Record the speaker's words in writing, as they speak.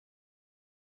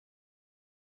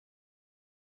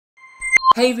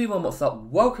Hey everyone, what's up?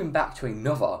 Welcome back to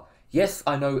another, yes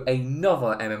I know,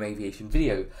 another MM Aviation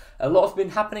video. A lot has been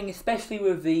happening, especially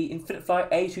with the Infinite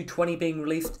Flight A220 being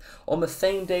released on the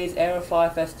same day as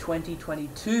Aerofly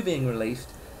FS2022 being released,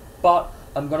 but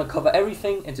I'm going to cover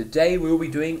everything, and today we will be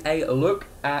doing a look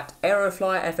at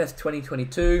Aerofly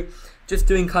FS2022, just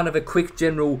doing kind of a quick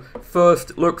general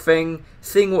first look thing,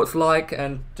 seeing what it's like,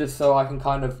 and just so I can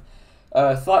kind of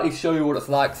slightly show you what it's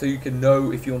like so you can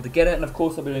know if you want to get it. And of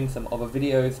course I'll be doing some other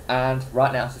videos, and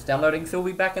right now it's just downloading, so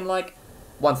we'll be back in like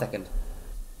 1 second.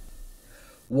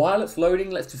 While it's loading,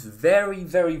 let's just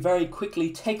very quickly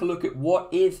take a look at what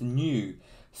is new.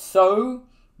 So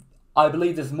I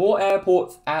believe there's more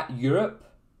airports at Europe.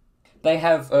 They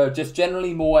have just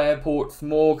generally more airports,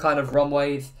 more kind of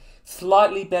runways,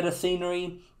 slightly better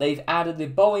scenery. They've added the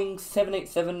Boeing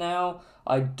 787 now.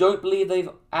 I don't believe they've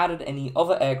added any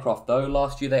other aircraft though.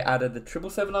 Last year they added the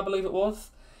 777, I believe it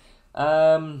was.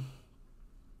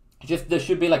 Just there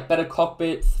should be like better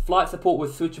cockpits, flight support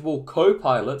with switchable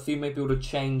co-pilots, so you may be able to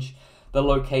change the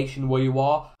location where you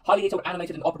are. Highly detailed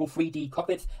animated and operable 3D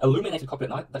cockpits, illuminated cockpit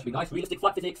at night, that should be nice. Realistic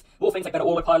flight physics, more things like better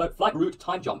autopilot, flight route,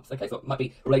 time jumps. Okay, so it might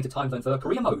be related to time zones. So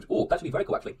career mode, oh, that should be very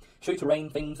cool actually. Show you terrain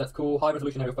things, that's cool. High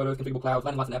resolution aerial photos, configurable clouds,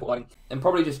 landing lights and airport lighting, and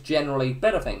probably just generally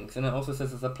better things. And it also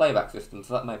says there's a playback system,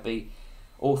 so that might be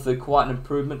also quite an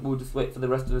improvement. We'll just wait for the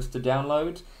rest of this to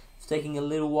download. It's taking a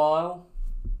little while.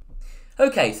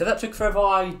 Okay, so that took forever.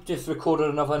 I just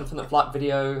recorded another Infinite Flight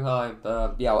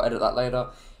video. Yeah, I'll edit that later.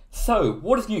 So,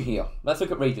 what is new here? Let's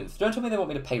look at regions. Don't tell me they want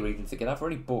me to pay regions again. I've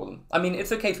already bought them. I mean,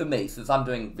 it's okay for me, since I'm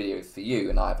doing videos for you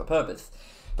and I have a purpose.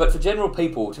 But for general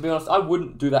people, to be honest, I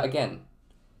wouldn't do that again.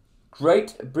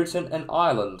 Great Britain and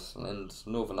Ireland. And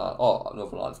Northern Ireland. Oh,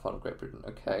 Northern Ireland's part of Great Britain.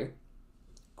 Okay.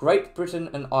 Great Britain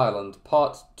and Ireland,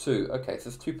 part 2. Okay, so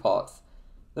there's 2 parts.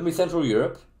 Then we have Central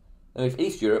Europe. Then we have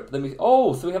East Europe. Then we...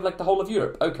 Oh, so we have like the whole of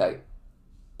Europe. Okay.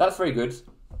 That's very good.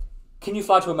 Can you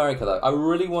fly to America though? I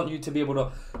really want you to be able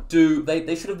to do...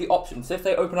 They should have the option. So if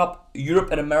they open up Europe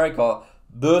and America,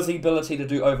 there's the ability to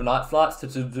do overnight flights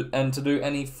and to do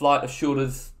any flight as short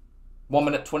as 1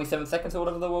 minute 27 seconds or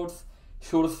whatever the world's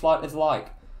shortest flight is like.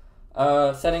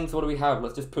 Settings, what do we have?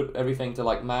 Let's just put everything to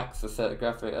like max, set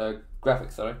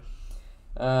graphics, sorry.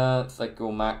 It's like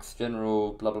all max,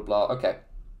 general, blah blah blah. Okay.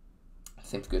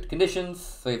 Seems good. Conditions,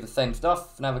 so you have the same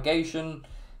stuff. Navigation.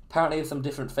 Apparently there's some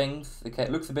different things. Okay,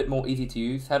 it looks a bit more easy to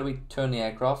use. How do we turn the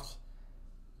aircraft?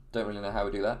 Don't really know how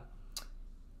we do that.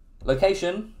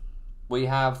 Location. We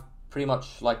have pretty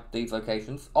much like these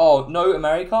locations. Oh, no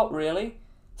America? Really?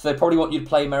 So they probably want you to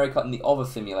play America in the other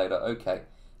simulator. Okay.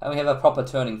 And we have a proper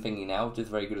turning thingy now, which is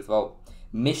very good as well.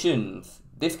 Missions.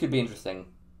 This could be interesting.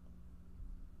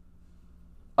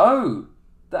 Oh,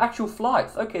 the actual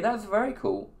flights. Okay, that's very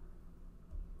cool.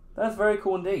 That's very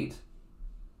cool indeed.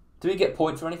 Do we get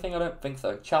points or anything? I don't think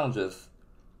so. Challenges.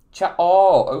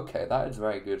 Oh, okay, that is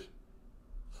very good.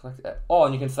 Select it. Oh,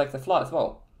 and you can select the flight as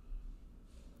well.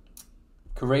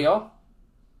 Career.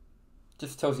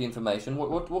 Just tells you information.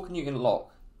 What can you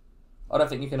unlock? I don't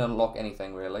think you can unlock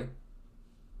anything really.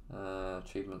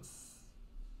 Achievements.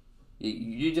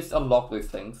 You just unlock those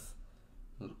things.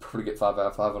 And probably get 5 out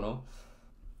of 5 on all.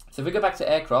 So if we go back to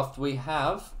aircraft, we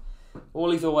have all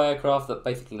these all aircraft that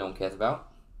basically no one cares about.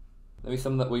 Maybe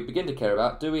some that we begin to care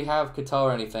about. Do we have Qatar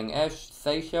or anything? Air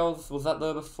Seychelles, was that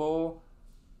there before?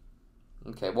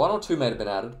 Okay, 1 or 2 may have been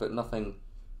added, but nothing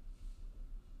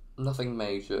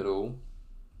major at all.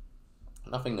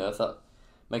 Nothing there, so that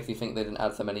makes me think they didn't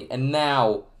add so many. And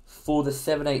now, for the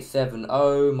 787,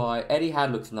 oh my,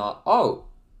 Etihad looks not. Oh!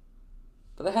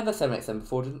 But they had the 787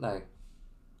 before, didn't they?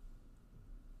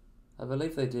 I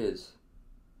believe they did.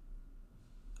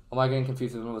 Am I getting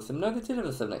confused with another sim? No, they did have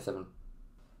the 787.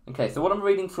 Okay, so what I'm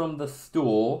reading from the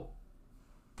store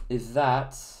is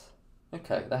that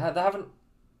okay, they haven't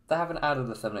added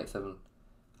the 787.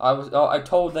 I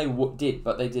told they did,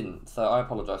 but they didn't. So I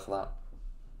apologize for that.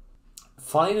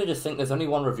 Funny to just think there's only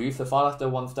 1 review. So if I left a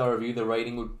 1-star review, the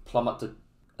rating would plumb up to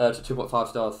 2.5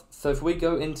 stars. So if we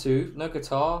go into no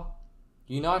Qatar,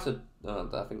 United,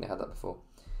 I think they had that before.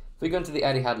 If we go into the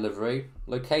Etihad livery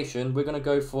location, we're gonna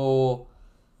go for.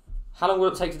 How long will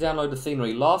it take to download the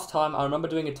scenery? Last time, I remember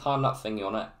doing a time-lapse thingy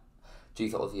on it.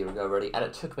 Geez, that was a year ago already. And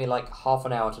it took me like half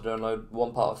an hour to download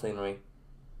 1 part of scenery.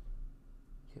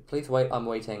 Please wait, I'm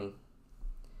waiting.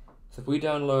 So if we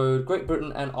download Great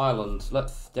Britain and Ireland,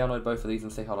 let's download both of these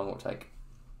and see how long it will take.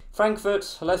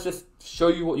 Frankfurt, let's just show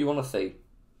you what you want to see.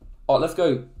 Oh, let's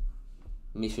go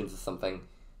missions or something.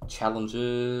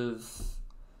 Challenges.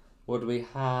 What do we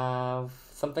have?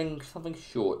 Something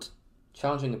short.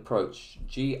 Challenging approach.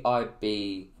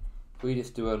 GIB We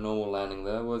just do a normal landing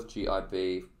there. Where's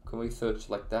GIB? Can we search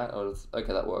like that? Or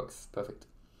okay, that works. Perfect.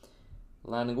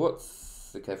 Landing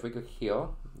works. Okay, if we go here,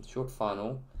 short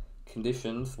final,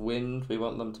 conditions, wind, we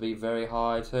want them to be very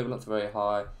high, turbulence very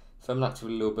high, thermal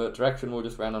activity a little bit, direction we'll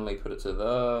just randomly put it to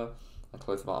there. I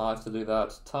close my eyes to do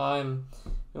that. Time,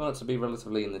 we want it to be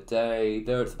relatively in the day.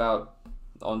 There it's about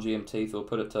on GMT, so we'll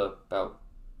put it to about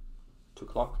 2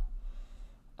 o'clock.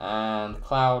 And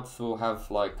clouds will have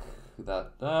like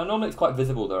that. Normally it's quite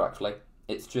visible there actually.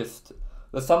 It's just,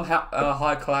 there's some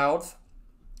high clouds.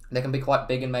 They can be quite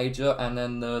big and major, and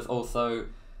then there's also,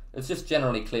 it's just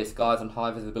generally clear skies and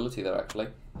high visibility there actually.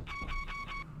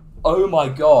 Oh my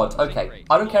god, okay.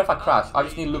 I don't care if I crash, I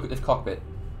just need to look at this cockpit.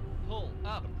 Pull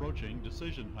up. Approaching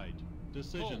decision height.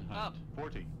 Decision height. Up.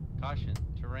 40. Caution.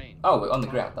 Terrain. Oh, we're on the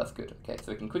ground, that's good. Okay,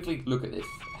 so we can quickly look at this.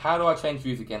 How do I change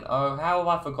views again? Oh, how have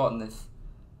I forgotten this?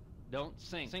 Don't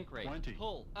sink. Sink rate. 20.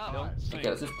 Pull up. Don't sink. Okay,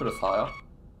 let's just put us higher.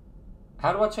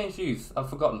 How do I change views? I've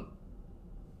forgotten.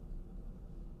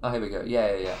 Oh, here we go.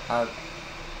 Yeah.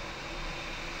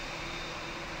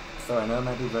 Sorry, no,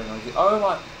 maybe very noisy. Oh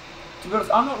my... To be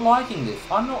honest, I'm not liking this.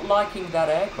 I'm not liking that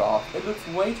aircraft. It looks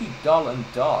way too dull and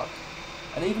dark.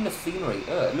 And even the scenery,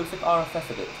 it looks like RFS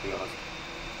a bit, to be honest.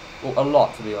 Well, a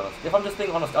lot, to be honest. If I'm just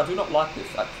being honest, I do not like this,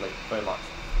 actually, very much.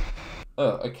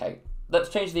 Okay. Let's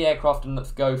change the aircraft and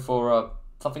let's go for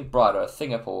something brighter,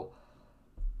 Singapore.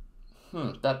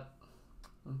 I'm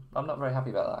not very happy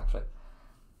about that, actually.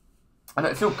 I know,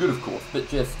 it's still good, of course, but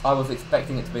just, I was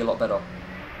expecting it to be a lot better.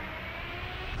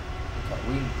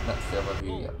 Okay, let's see over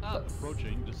here.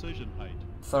 Approaching decision height.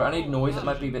 Sorry, I need noise. It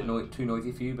might be a bit too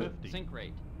noisy for you, but... Sink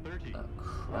rate. 30. Oh,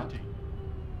 crap.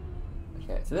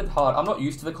 Okay, it's a bit hard. I'm not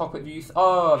used to the cockpit views.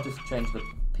 Oh, I've just changed the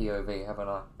POV, haven't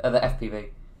I? The FPV.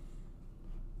 Okay,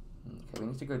 we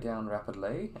need to go down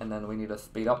rapidly, and then we need to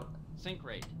speed up. Sink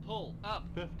rate. Pull up.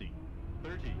 50.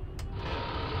 30.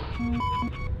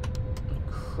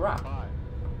 Crap.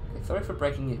 Okay, sorry for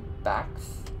breaking your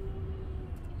backs.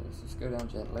 Okay, let's just go down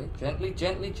gently.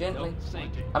 Gently.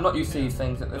 I'm not used to these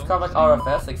things. It's kind of like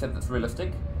RFS, except it's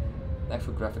realistic. The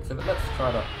actual graphics of it. Let's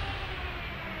try to...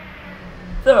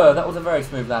 There, that was a very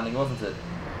smooth landing, wasn't it?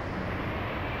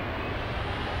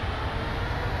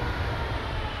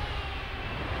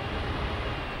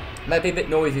 Might be a bit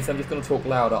noisy, so I'm just going to talk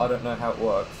louder. I don't know how it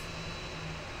works.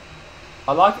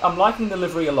 I'm liking the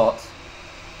livery a lot.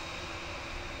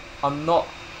 I'm not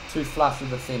too flashy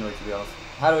with the scenery, to be honest.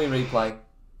 How do we replay?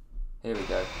 Here we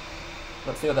go.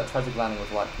 Let's see what that tragic landing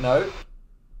was like. No.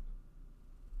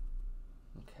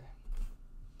 Okay.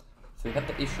 So we had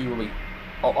the issue where we...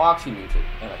 Oh, I actually muted.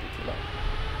 That might be too loud.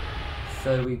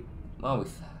 So we...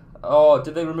 Oh,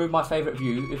 did they remove my favourite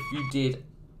view? If you did,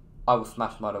 I will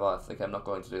smash my device. Okay, I'm not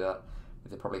going to do that.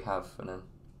 Because they probably have, and then...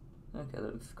 Okay,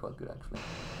 that looks quite good, actually.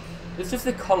 It's just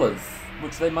the colours,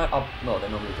 which they might up... No, they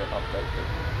normally don't update, but...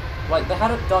 Like, they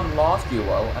had it done last year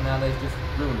well, and now they've just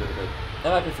ruined it a bit.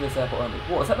 That might be for this airport only.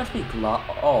 What, is that meant to be glide?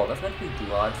 Oh, that's meant to be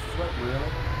glide sweat,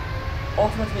 really? Oh,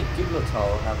 it's meant to be Gibraltar,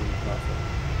 or however you pronounce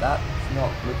it. That's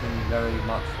not looking very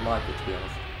much like it, to be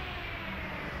honest.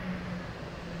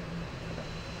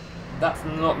 That's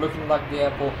not looking like the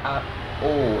airport at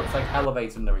all. It's like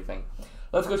elevated and everything.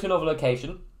 Let's go to another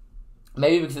location.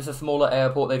 Maybe because it's a smaller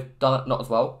airport, they've done it not as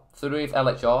well. So do we have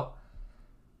LHR?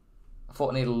 I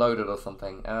thought I needed loaded or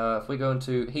something. If we go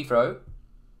into Heathrow,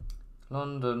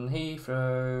 London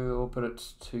Heathrow, we'll put it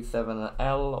to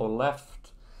 27L or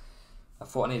left. I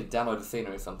thought I needed to download the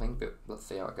scenery or something, but let's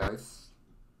see how it goes.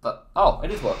 But, oh,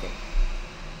 it is working.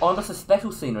 Oh, that's a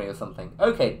special scenery or something.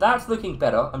 Okay, that's looking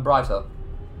better and brighter.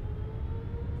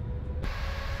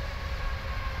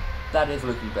 That is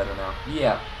looking better now.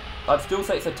 Yeah. I'd still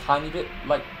say it's a tiny bit,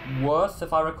 like, worse,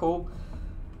 if I recall.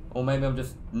 Or maybe I'm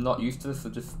just not used to this, or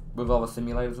just with other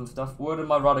simulators and stuff. Where did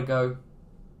my rudder go?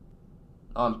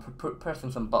 I'm pressing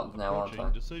some buttons now, aren't I?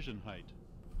 Decision height.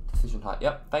 Decision height,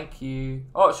 yep, thank you.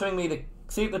 Oh, it's showing me the...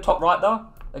 See at the top right there?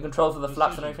 The controls of the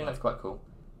flaps and everything, that's quite cool.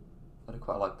 I do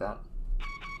quite like that.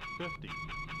 50,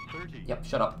 30, yep,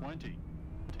 shut up. 20,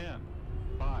 10,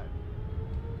 5.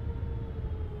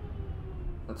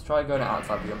 Let's try going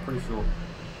outside view, I'm pretty sure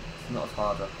it's not as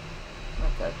harder.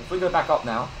 Okay, if we go back up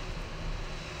now.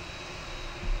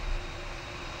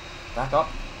 Back up.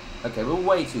 Okay, we're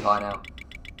way too high now.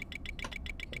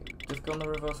 Okay, just go on the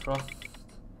reverse thrust.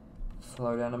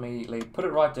 Slow down immediately. Put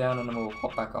it right down and then we'll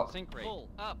hop back up. Sink rate. Pull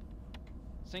up.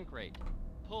 Sink rate.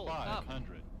 Pull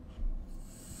 500.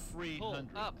 300.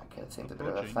 Okay, that seems a bit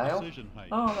of a fail.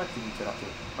 Oh, that didn't turn out good.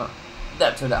 Oh,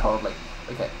 that turned out horribly.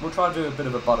 Okay, we'll try to do a bit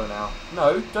of a butter now.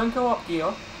 No, don't go up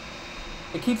gear.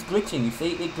 It keeps glitching, you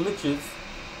see? It glitches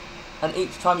and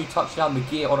each time you touch down, the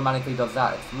gear automatically does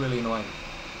that. It's really annoying.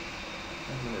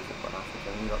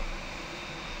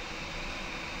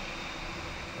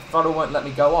 The throttle won't let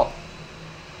me go up.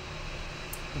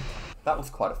 That was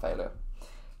quite a failure.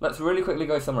 Let's really quickly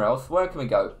go somewhere else. Where can we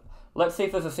go? Let's see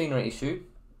if there's a scenery issue.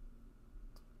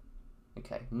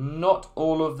 Okay, not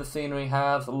all of the scenery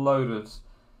has loaded.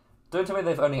 Don't tell me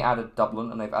they've only added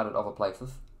Dublin and they've added other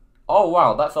places. Oh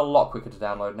wow, that's a lot quicker to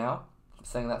download now. I'm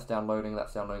saying that's downloading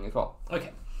as well.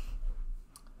 Okay.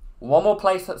 One more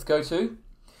place let's go to.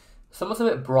 Somewhat's a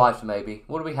bit brighter maybe.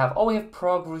 What do we have? Oh, we have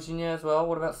Prague, Virginia as well.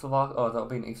 What about Slovakia? Oh, that'll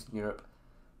be in Eastern Europe.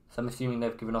 So I'm assuming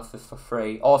they've given us this for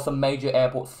free. Oh, some major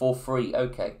airports for free.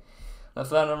 Okay.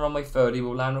 Let's land on runway 30.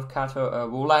 We'll land with Qatar.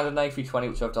 We'll land an A320,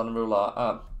 which I've done in real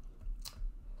life.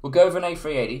 We'll go over an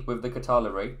A380 with the Qatar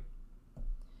livery.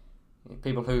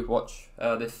 People who watch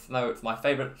this know it's my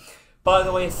favourite. By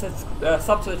the way,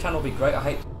 sub to the channel would be great.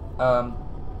 I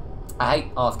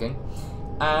hate asking.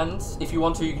 And if you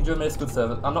want to, you can join my Discord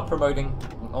server. I'm not promoting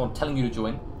or telling you to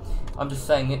join. I'm just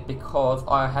saying it because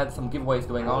I had some giveaways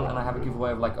going on, and I have a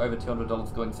giveaway of like over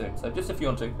 $200 going soon. So just if you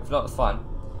want to, if not, that's fine.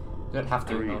 You don't have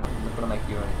to. I'm not going to make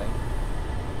you or anything.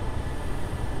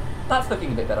 That's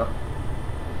looking a bit better.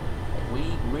 We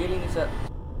really need to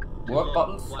work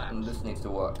buttons, and this needs to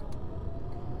work.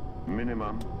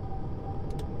 Minimum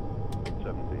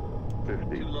 70,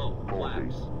 50,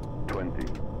 40, 20.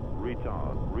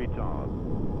 Retard.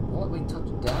 What, we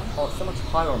touched down? Oh, it's so much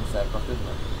higher on this aircraft, isn't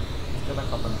it? Let's go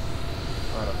back up and...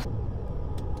 Right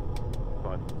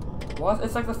up. What?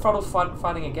 It's like the throttle's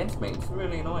fighting against me. It's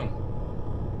really annoying.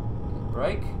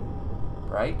 Okay,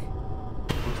 brake.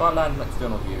 We'll try and land an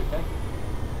external view, okay?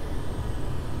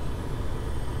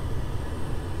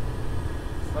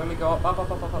 Slowly go up.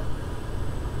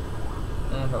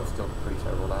 And that was still pretty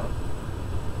terrible landing.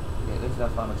 Okay, this is our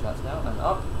final chance now, and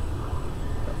up.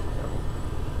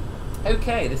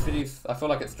 Okay, this video's, I feel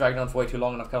like it's dragging on for way too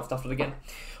long and I've kind of stuffed it again.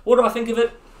 What do I think of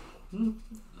it?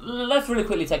 Let's really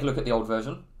quickly take a look at the old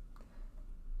version.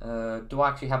 Do I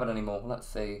actually have it anymore? Let's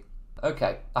see.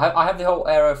 Okay, I have the whole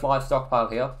Aerofly stockpile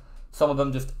here. Some of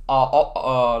them just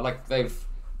are like they're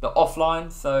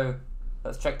offline, so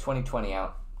let's check 2020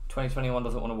 out. 2021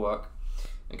 doesn't want to work.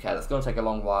 Okay, that's going to take a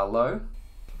long while though.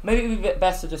 Maybe it would be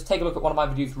best to just take a look at one of my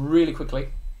videos really quickly.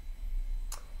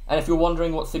 And if you're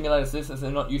wondering what simulator this is, since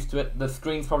you're not used to it, the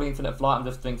screen's probably Infinite Flight. I'm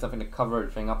just doing something to cover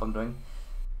everything up I'm doing.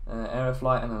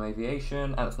 Aerofly, MM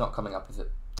Aviation, and it's not coming up, is it?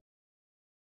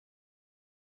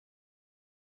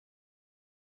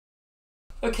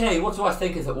 Okay, what do I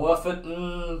think? Is it worth it?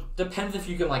 Depends if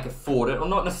you can like afford it, or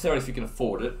not necessarily if you can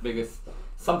afford it, because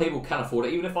some people can afford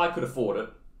it. Even if I could afford it,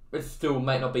 it still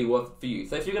might not be worth it for you.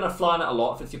 So if you're going to fly on it a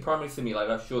lot, if it's your primary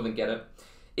simulator, sure, then get it.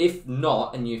 If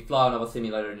not, and you fly another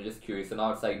simulator and you're just curious, then I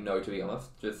would say no, to be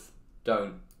honest. Just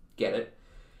don't get it.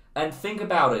 And think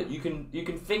about it. You can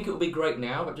think it will be great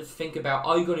now, but just think about,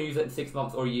 are you going to use it in 6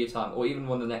 months or a year time, or even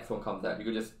when the next one comes out? You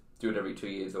could just do it every 2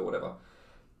 years or whatever.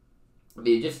 But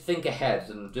you just think ahead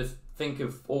and just think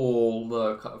of from all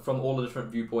the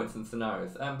different viewpoints and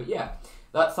scenarios. But yeah,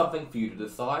 that's something for you to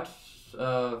decide.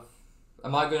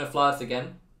 Am I going to fly this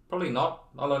again? Probably not.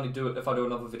 I'll only do it if I do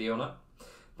another video on it.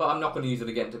 But I'm not going to use it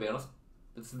again, to be honest.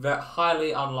 It's very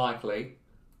highly unlikely,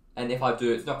 and if I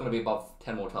do, it's not going to be above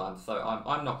 10 more times, so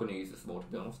I'm not going to use this more, to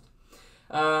be honest.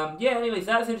 Yeah, anyways,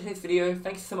 that's it for today's video.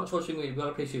 Thank you so much for watching. We'd really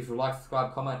appreciate if you like,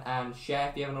 subscribe, comment, and share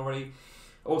if you haven't already.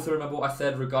 Also, remember what I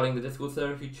said regarding the Discord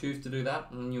server. If you choose to do that,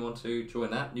 and you want to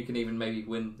join that, you can even maybe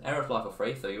win Aerofly for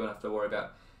free, so you won't have to worry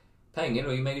about paying it,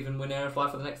 or you may even win Aerofly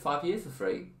for the next 5 years for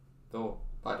free. Or,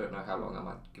 I don't know how long I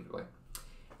might give it away.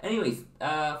 Anyways,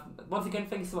 once again,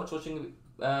 thank you so much for watching.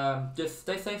 Just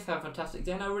stay safe, have a fantastic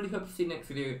day, and I really hope to see you next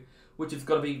video, which is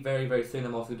going to be very, very soon.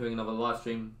 I'm also doing another live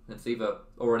stream. It's either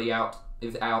already out,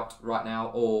 is out right now,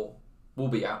 or will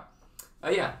be out.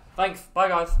 Yeah, thanks. Bye,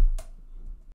 guys.